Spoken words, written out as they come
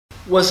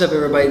What's up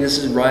everybody, this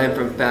is Ryan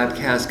from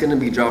Fabcast, going to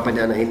be dropping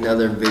down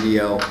another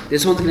video.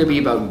 This one's going to be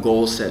about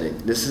goal setting.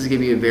 This is going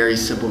to be a very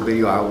simple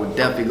video. I will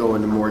definitely go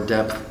into more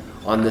depth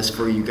on this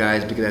for you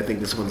guys because I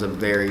think this one's a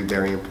very,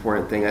 very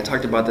important thing. I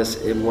talked about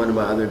this in one of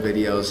my other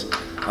videos,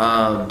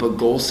 but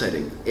goal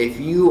setting. If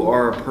you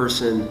are a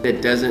person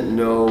that doesn't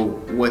know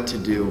what to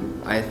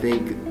do, I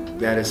think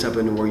that is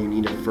something where you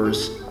need to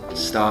first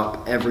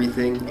stop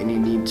everything and you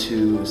need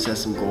to set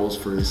some goals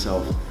for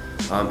yourself.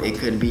 It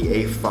could be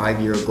a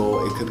 5-year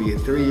goal, it could be a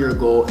 3-year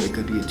goal, it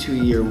could be a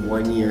 2-year,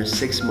 1 year,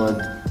 6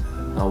 month,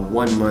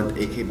 1 month,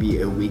 it could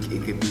be a week,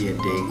 it could be a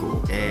day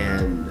goal.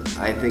 And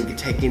I think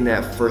taking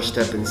that first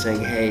step and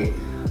saying, hey,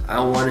 I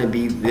want to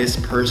be this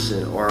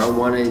person, or I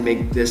want to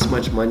make this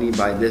much money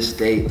by this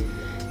date.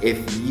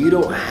 If you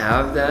don't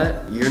have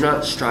that, you're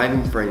not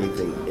striving for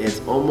anything.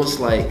 It's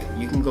almost like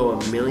you can go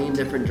a million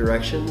different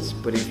directions,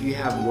 but if you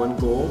have one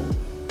goal,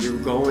 you're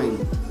going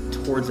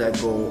towards that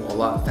goal a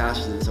lot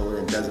faster than someone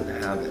that doesn't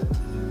have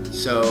it.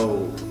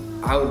 So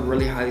I would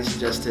really highly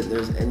suggest that if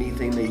there's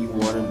anything that you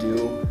want to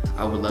do,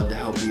 I would love to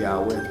help you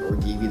out with, or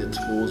give you the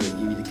tools, or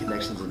give you the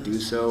connections to do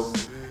so.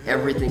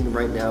 Everything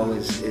right now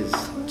is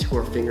to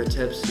our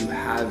fingertips. You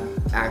have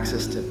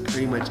access to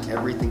pretty much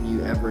everything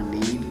you ever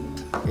need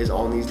is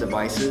on these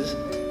devices.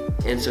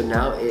 And so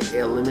now it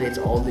eliminates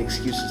all the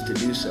excuses to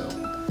do so.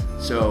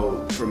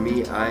 So for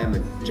me, I am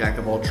a jack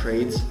of all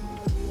trades,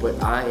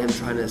 but I am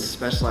trying to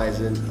specialize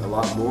in a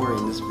lot more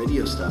in this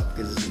video stuff,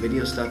 because this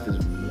video stuff is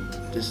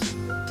just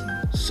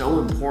so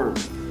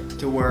important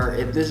to where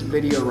if this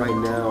video right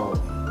now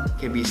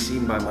can be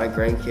seen by my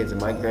grandkids and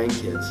my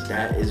grandkids,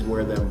 that is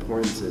where the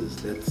importance is.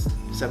 That's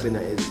something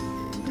that is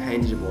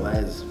intangible.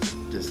 That is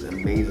just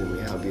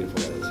amazingly how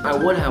beautiful that is.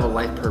 I want to have a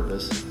life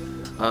purpose,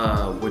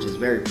 which is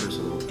very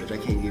personal, which I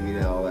can't give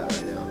you all that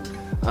right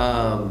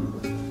now.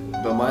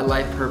 But my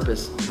life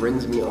purpose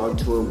brings me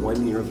onto a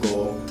 1-year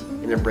goal,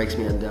 and it breaks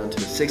me down to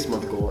a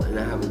 6-month goal, and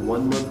I have a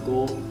 1-month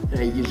goal, and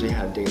I usually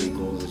have daily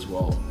goals as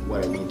well,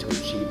 what I need to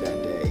achieve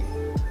that day.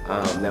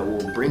 That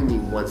will bring me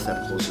one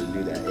step closer to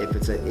do that. If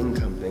it's an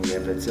income thing,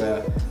 if it's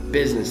a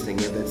business thing,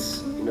 if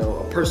it's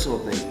a personal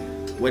thing,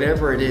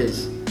 whatever it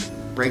is,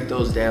 break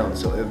those down.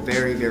 So a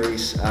very, very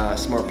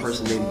smart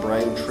person named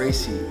Brian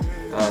Tracy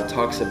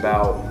talks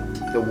about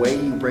the way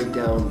you break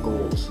down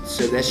goals.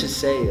 So let's just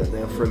say,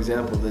 for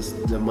example,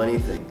 the money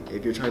thing.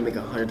 If you're trying to make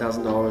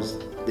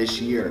 $100,000 this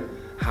year,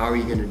 how are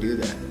you going to do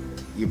that?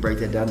 You break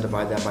that down,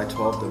 divide that by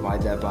 12,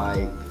 divide that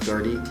by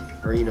 30,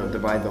 or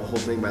divide the whole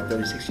thing by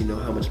 36. You know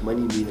how much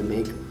money you need to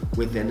make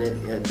within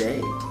a day.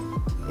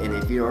 And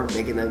if you aren't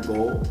making that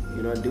goal,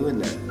 you're not doing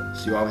that.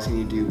 So you obviously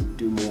need to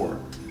do more.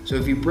 So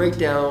if you break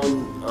down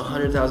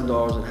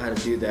 $100,000 on how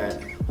to do that,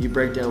 you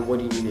break down what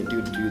do you need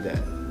to do that.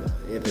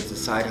 If it's a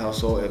side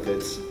hustle, if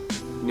it's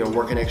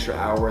working extra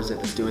hours, if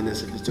it's doing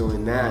this, if it's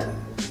doing that,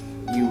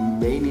 you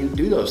may need to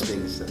do those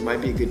things. That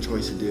might be a good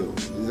choice to do.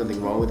 There's nothing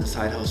wrong with a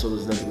side hustle.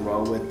 There's nothing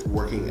wrong with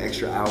working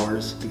extra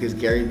hours, because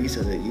Gary Vee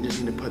says that you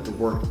just need to put the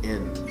work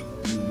in.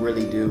 You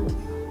really do.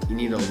 You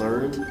need to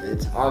learn.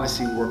 It's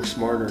obviously work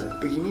smarter,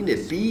 but you need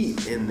to be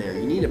in there.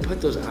 You need to put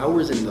those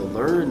hours in to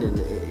learn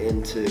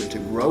and to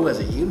grow as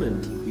a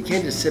human. You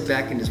can't just sit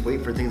back and just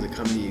wait for things to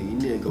come to you. You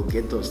need to go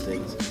get those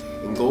things.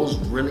 And goals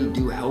really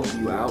do help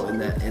you out in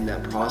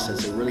that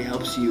process. It really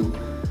helps you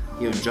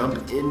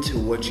jump into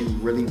what you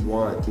really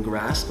want and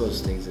grasp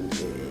those things, and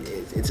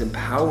it's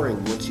empowering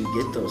once you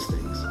get those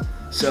things.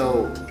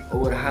 So I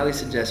would highly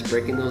suggest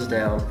breaking those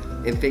down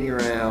and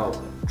figuring out,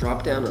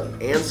 drop down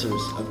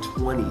answers of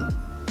 20.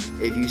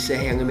 If you say,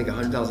 hey, I'm gonna make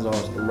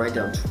 $100,000, and write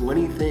down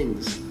 20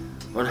 things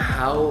on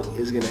how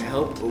is gonna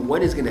help, or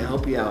what is gonna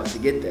help you out to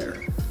get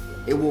there,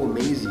 it will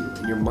amaze you,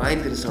 and your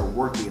mind's gonna start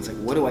working. It's like,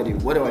 what do I do?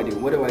 What do I do?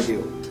 What do I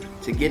do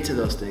to get to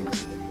those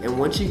things? And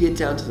once you get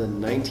down to the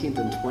 19th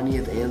and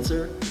 20th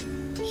answer,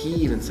 he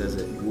even says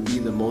it will be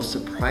the most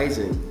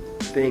surprising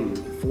thing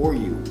for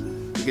you,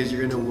 because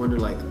you're gonna wonder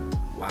like,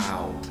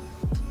 wow,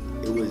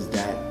 it was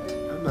that.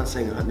 I'm not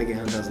saying making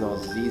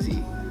 $100,000 is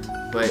easy,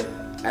 but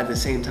at the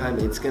same time,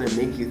 it's gonna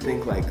make you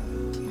think like,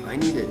 I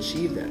need to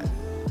achieve that.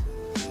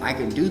 I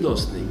can do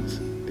those things,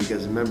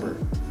 because remember,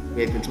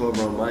 we have control of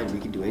our own mind. We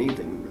can do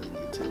anything we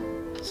really need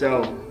to.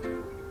 So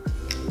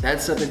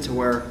that's something to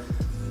where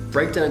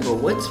break down and go,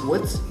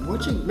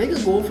 what you make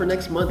a goal for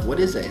next month? What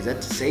is that? Is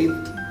that to save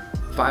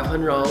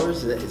 $500?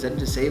 Is that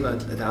to save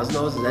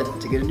 $1,000? Is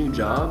that to get a new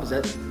job? Is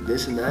that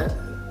this and that?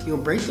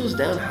 Break those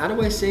down. How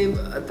do I save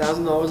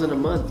 $1,000 in a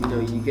month?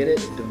 You get it,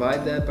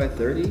 divide that by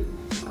 30. You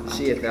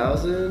see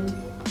 1,000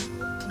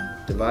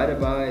 divided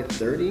by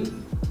 30.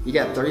 You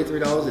got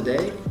 $33 a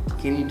day.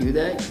 Can you do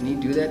that? Can you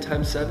do that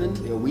times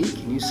 7 a week?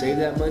 Can you save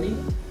that money?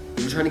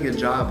 If you're trying to get a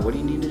job, what do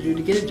you need to do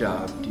to get a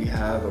job? Do you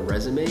have a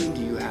resume?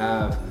 Do you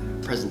have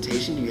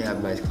presentation? Do you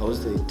have nice clothes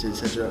to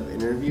set up an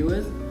interview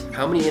with?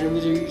 How many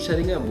interviews are you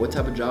setting up? What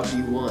type of job do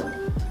you want?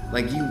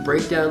 Like, you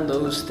break down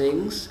those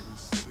things,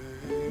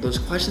 those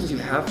questions you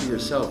have for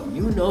yourself.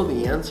 You know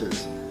the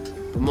answers,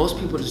 but most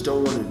people just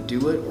don't want to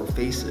do it or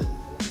face it.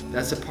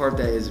 That's the part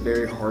that is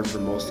very hard for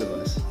most of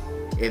us.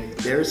 If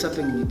there's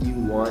something you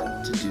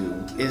want to do,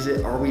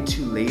 Are we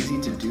too lazy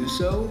to do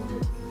so?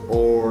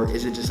 Or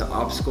is it just an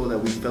obstacle that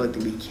we feel like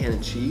that we can't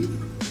achieve?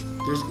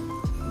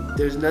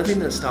 There's nothing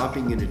that's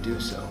stopping you to do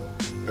so.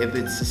 If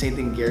it's the same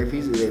thing Gary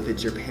Vee's, if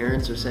it's your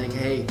parents are saying,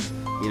 hey,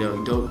 you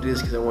know, don't do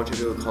this because I want you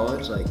to go to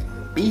college, like,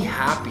 be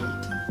happy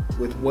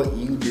with what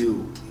you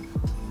do.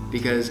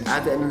 Because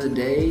at the end of the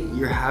day,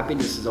 your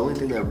happiness is the only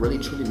thing that really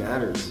truly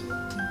matters.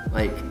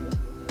 Like,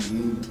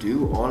 you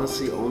do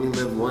honestly only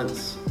live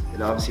once.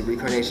 And obviously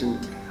reincarnation,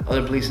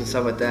 other beliefs and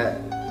stuff like that.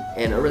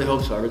 And I really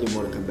hope so. I really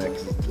want to come back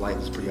because life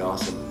is pretty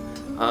awesome.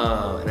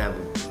 And I have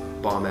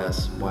a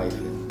bomb-ass wife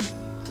and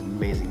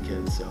amazing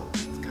kids, so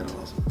it's kind of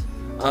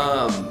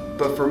awesome.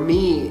 But for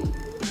me,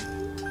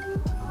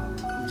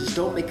 just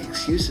don't make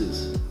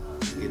excuses.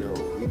 You know,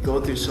 you go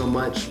through so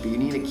much, but you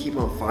need to keep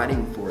on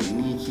fighting for it. You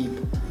need to keep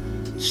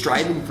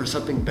striving for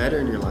something better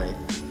in your life,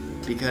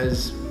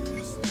 because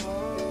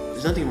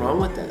there's nothing wrong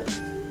with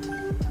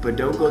that. But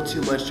don't go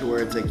too much to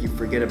where it's like you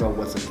forget about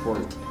what's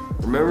important.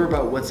 Remember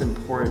about what's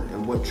important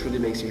and what truly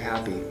makes you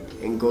happy,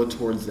 and go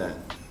towards that.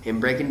 And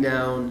breaking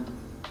down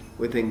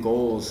within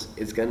goals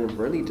is gonna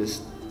really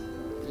just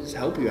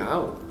help you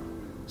out.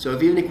 So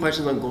if you have any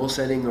questions on goal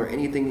setting or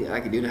anything I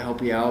can do to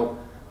help you out,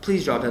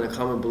 please drop down a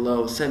comment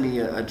below. Send me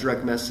a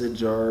direct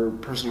message or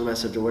personal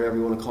message or whatever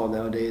you want to call it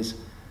nowadays.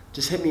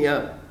 Just hit me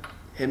up.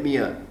 Hit me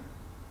up.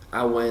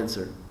 I will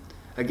answer.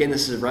 Again,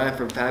 this is Ryan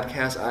from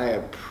Fabcast. I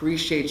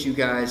appreciate you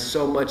guys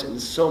so much and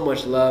so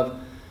much love.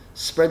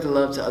 Spread the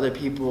love to other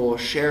people.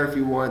 Share if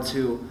you want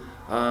to.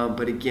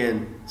 But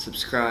again,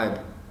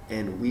 subscribe,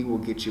 and we will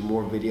get you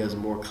more videos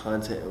and more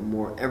content and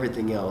more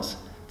everything else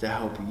to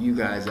help you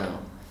guys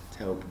out. To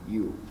help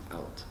you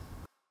out.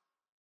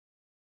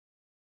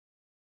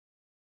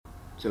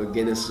 So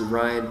again, this is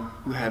Ryan.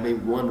 You have a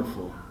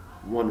wonderful,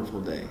 wonderful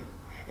day.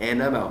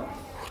 And I'm out.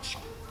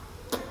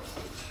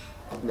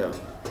 No.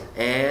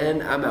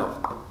 And I'm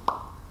out.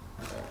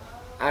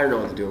 I don't know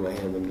what to do with my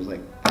hand. I'm just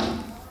like...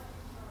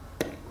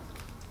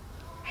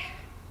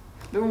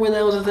 Remember when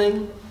that was a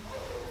thing?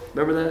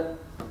 Remember that?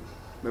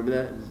 Remember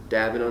that? Just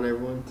dabbing on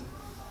everyone?